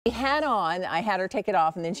Had on, I had her take it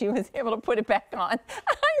off, and then she was able to put it back on.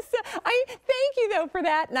 I thank you though for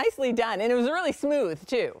that. Nicely done, and it was really smooth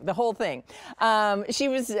too, the whole thing. She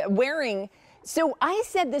was wearing. So I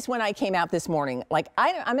said this when I came out this morning. Like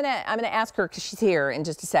I'm gonna ask her because she's here in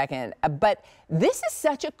just a second. But this is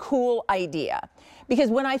such a cool idea because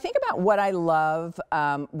when I think about what I love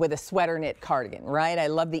with a sweater knit cardigan, right? I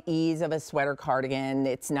love the ease of a sweater cardigan.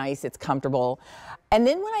 It's nice, it's comfortable. And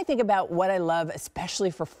then when I think about what I love,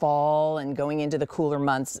 especially for fall and going into the cooler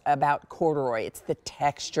months, about corduroy, it's the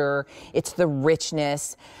texture, it's the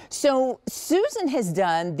richness. So Susan has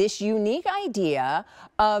done this unique idea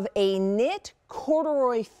of a knit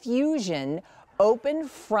corduroy fusion open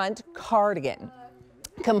front cardigan,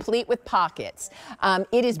 complete with pockets.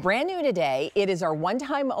 It is brand new today. It is our one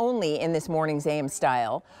time only in this morning's AM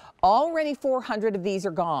style. Already 400 of these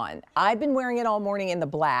are gone. I've been wearing it all morning in the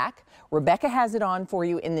black. Rebecca has it on for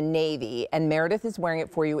you in the navy, and Meredith is wearing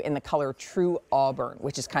it for you in the color True Auburn,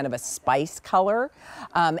 which is kind of a spice color.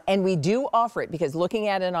 And we do offer it because looking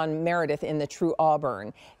at it on Meredith in the True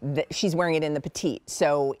Auburn, she's wearing it in the petite.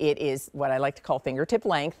 So it is what I like to call fingertip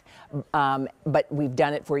length, but we've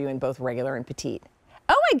done it for you in both regular and petite.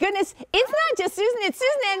 Oh my goodness, it's not just Susan, it's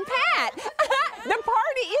Susan and Pat. The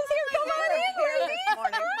party is here. Come on in, ladies.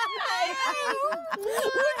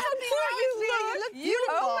 Look how cute you look.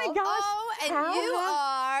 Beautiful. Oh my gosh. Oh, and you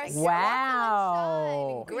are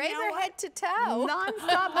wow. great head to toe.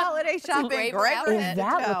 Non-stop holiday shopping. Great outfit.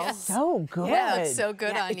 That looks so good. Yeah, it looks so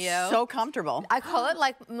good on you. So comfortable. I call it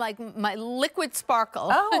like my liquid sparkle.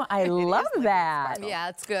 Oh, I love that. Yeah,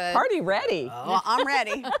 it's good. Party ready. Well, I'm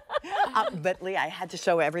ready. But Lee, I had to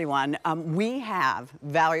show everyone. We have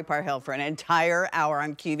Valerie Parhill for an entire hour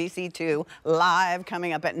on QVC2 live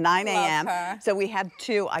coming up at 9 a.m. So we have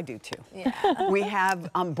two. I do too. Yeah. We have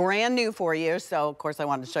brand new for you. So of course I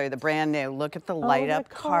wanted to show you the brand new. Look at the light up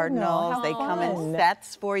cardinals. They come in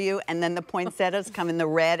sets for you, and then the poinsettias come in the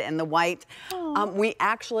red and the white. We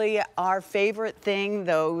actually, our favorite thing,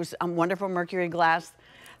 those wonderful mercury glass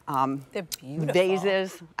they're beautiful.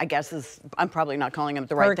 vases, I guess I'm probably not calling them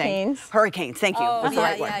the right thing. Hurricanes, thank you. Oh, That's the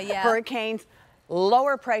right word. Yeah. Hurricanes,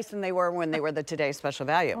 lower price than they were when they were the Today's Special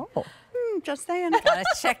Value. Oh. Just saying. Gotta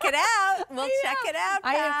check it out. We'll check it out,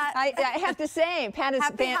 Pat. I have to say, Pat is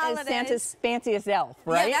Santa's fanciest elf,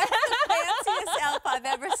 right? Yeah, that's the fanciest elf I've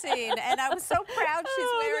ever seen, and I was so proud she's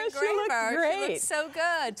wearing gray fur. She looks so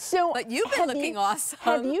good. So, but you've been looking awesome.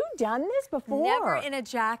 Have you done this before? Never in a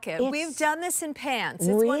jacket. We've done this in pants.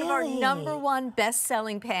 It's one of our #1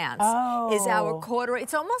 best-selling pants. Is our corduroy.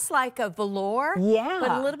 It's almost like a velour,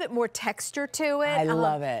 but a little bit more texture to it. I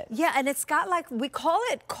love it. Yeah, and it's got like, we call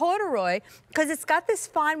it corduroy because it's got this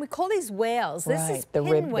fine, we call these whales. This is the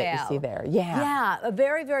rib pinwheel. that you see there. Yeah, a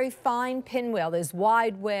very, very fine pinwheel. There's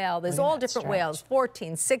wide whale. There's all different whales,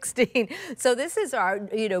 14, 16. So this is our,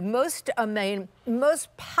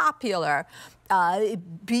 most popular,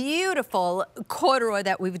 beautiful corduroy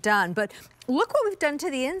that we've done. But look what we've done to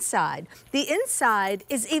the inside. The inside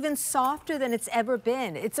is even softer than it's ever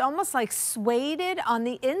been. It's almost like suede on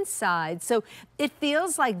the inside. So it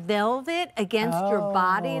feels like velvet against your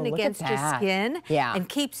body and against your skin. And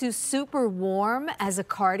keeps you super warm as a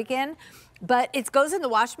cardigan. But it goes in the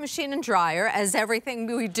washing machine and dryer, as everything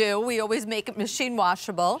we do. We always make it machine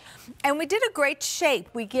washable. And we did a great shape.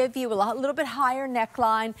 We give you a little bit higher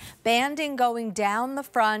neckline, banding going down the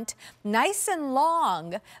front, nice and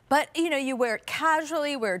long. But, you wear it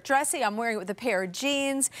casually, wear it dressy. I'm wearing it with a pair of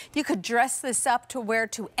jeans. You could dress this up to wear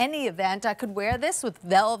to any event. I could wear this with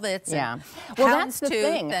velvets and well, that's the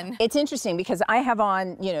thing. And it's interesting because I have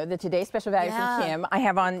on, the Today's Special Value from Kim. I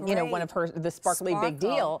have on, one of her, the sparkly Big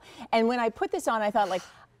Deal. And when I put this on, I thought, like,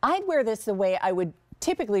 I'd wear this the way I would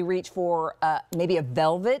typically reach for maybe a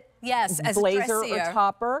velvet blazer or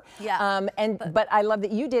topper. But I love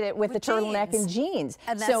that you did it with the turtleneck and jeans.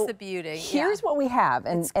 And that's the beauty. Here's what we have,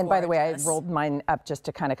 and by the way, I rolled mine up just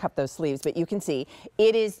to kind of cup those sleeves, but you can see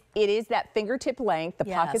it is that fingertip length. The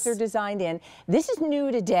pockets are designed in. This is new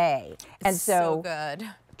today, and so good.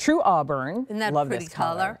 True Auburn. Isn't that pretty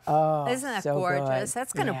color? Oh, isn't that so gorgeous? Good.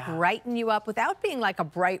 That's going to brighten you up without being like a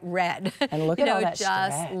bright red. And look at all that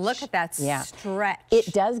stretch. Look at that stretch. It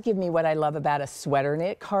does give me what I love about a sweater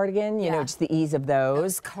knit cardigan, you know, just the ease of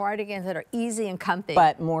those. Cardigans that are easy and comfy.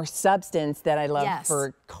 But more substance that I love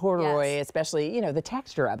for corduroy, especially, you know, the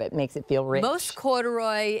texture of it makes it feel rich. Most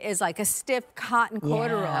corduroy is like a stiff cotton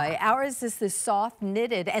corduroy. Ours is this soft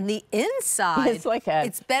knitted, and the inside, it's like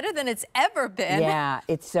it's better than it's ever been. Yeah,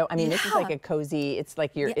 it's so, I mean, this is like a cozy, it's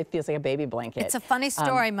like it feels like a baby blanket. It's a funny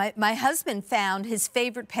story. My husband found his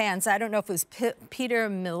favorite pants. I don't know if it was Peter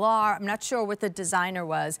Millar. I'm not sure what the designer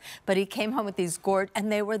was, but he came home with these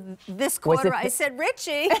and they were this corduroy. I said,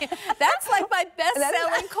 Richie, that's like my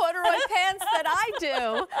best-selling corduroy pants that I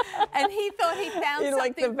do. And he thought he found something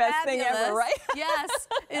like the best fabulous. thing ever, right? Yes,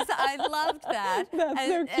 I loved that. That's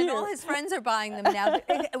so cute. And all his friends are buying them now.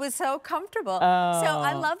 It was so comfortable. So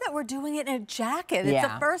I love that we're doing it in a jacket. It's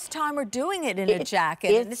the first time we're doing it in a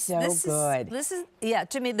jacket. It's good. This is, yeah,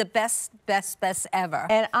 to me, the best ever.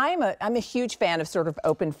 And I'm a huge fan of sort of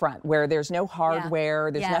open front, where there's no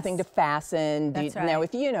hardware, there's nothing to fasten. That's right. Now,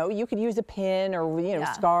 if you could use a pin or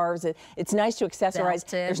scarves. It's nice to accessorize.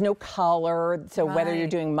 Belted. There's no collar, so whether you're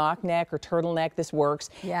doing mock neck or turtleneck, this works.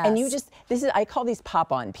 Yes. And I call these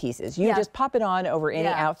pop-on pieces. You just pop it on over any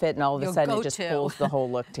outfit, and all of a sudden it just pulls the whole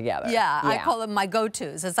look together. I call them my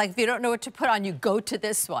go-tos. It's like if you don't know what to put on, you go to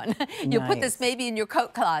this one. You'll put this maybe in your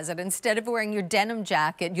coat closet. Instead of wearing your denim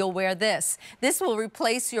jacket, you'll wear this. This will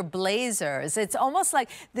replace your blazers. It's almost like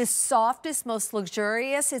the softest, most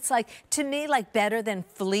luxurious. It's like, to me, like better than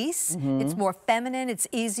fleece. It's more feminine. It's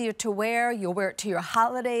easier to wear. You'll wear it to your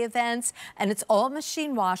holiday events, and it's all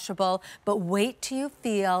machine washable. But wait till you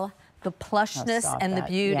feel the plushness and the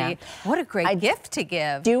beauty. Yeah. What a great gift to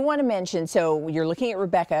give. Do want to mention, so you're looking at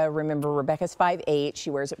Rebecca. Remember, Rebecca's 5'8". She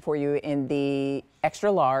wears it for you in the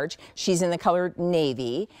extra large. She's in the color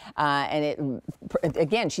navy, and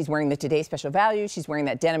again, she's wearing the Today Special Value. She's wearing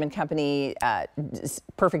that Denim & Company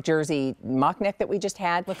perfect jersey mock neck that we just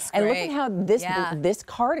had. Looks and great. look at how this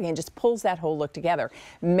cardigan just pulls that whole look together.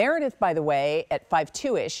 Meredith, by the way, at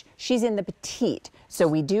 5'2"-ish, she's in the petite. So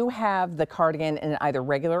we do have the cardigan in either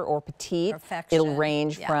regular or petite. Perfection. It'll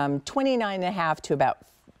range from 29.5 to about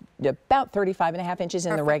 35.5 inches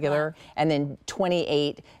in the regular, and then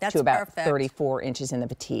 28 to about 34 inches in the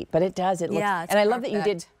petite. But it looks, and I love that you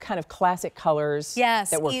did kind of classic colors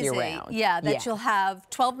that work year round. Yeah, you'll have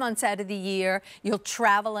 12 months out of the year. You'll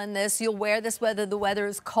travel in this. You'll wear this whether the weather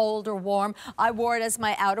is cold or warm. I wore it as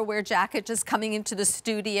my outerwear jacket just coming into the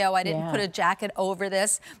studio. I didn't put a jacket over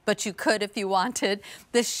this, but you could if you wanted.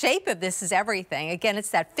 The shape of this is everything. Again,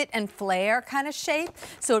 it's that fit and flare kind of shape,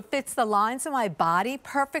 so it fits the lines of my body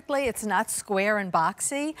perfectly. It's not square and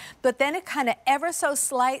boxy, but then it kind of ever so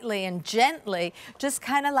slightly and gently just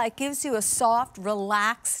kind of like gives you a soft,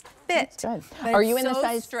 relaxed fit. That's good. Are you in the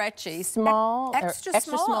size stretchy? Small? Extra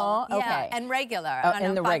small. Okay. Yeah, and regular.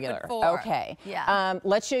 And the regular. 5'4". Okay. Yeah.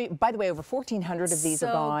 Let's show you, by the way, over 1,400 of these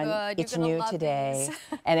are gone. Good. It's new today.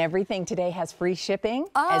 And everything today has free shipping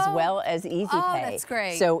as well as easy pay. Oh, that's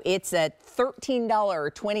great. So it's at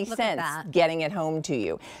 $13.20 getting it home to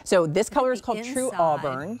you. So this color is called True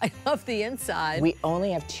Auburn. I love the inside. We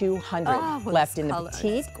only have 200 left in the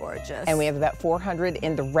petite. It's gorgeous. And we have about 400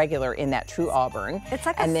 in the regular in that True Auburn. It's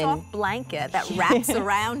like a soft blanket that wraps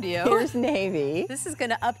around you. Here's navy. This is going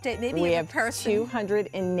to update maybe we in have person. 200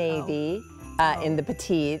 in navy in the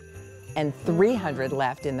petite, and 300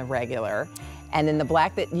 left in the regular. And then the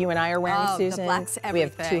black that you and I are wearing, Susan, the black's we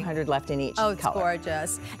have everything. 200 left in each Oh, it's color.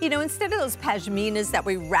 gorgeous. You know, instead of those pashminas that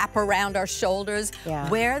we wrap around our shoulders,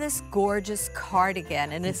 wear this gorgeous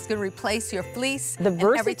cardigan, and it's going to replace your fleece The and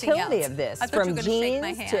everything versatility else. of this, I thought you from were gonna shake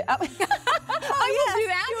my jeans hand. to...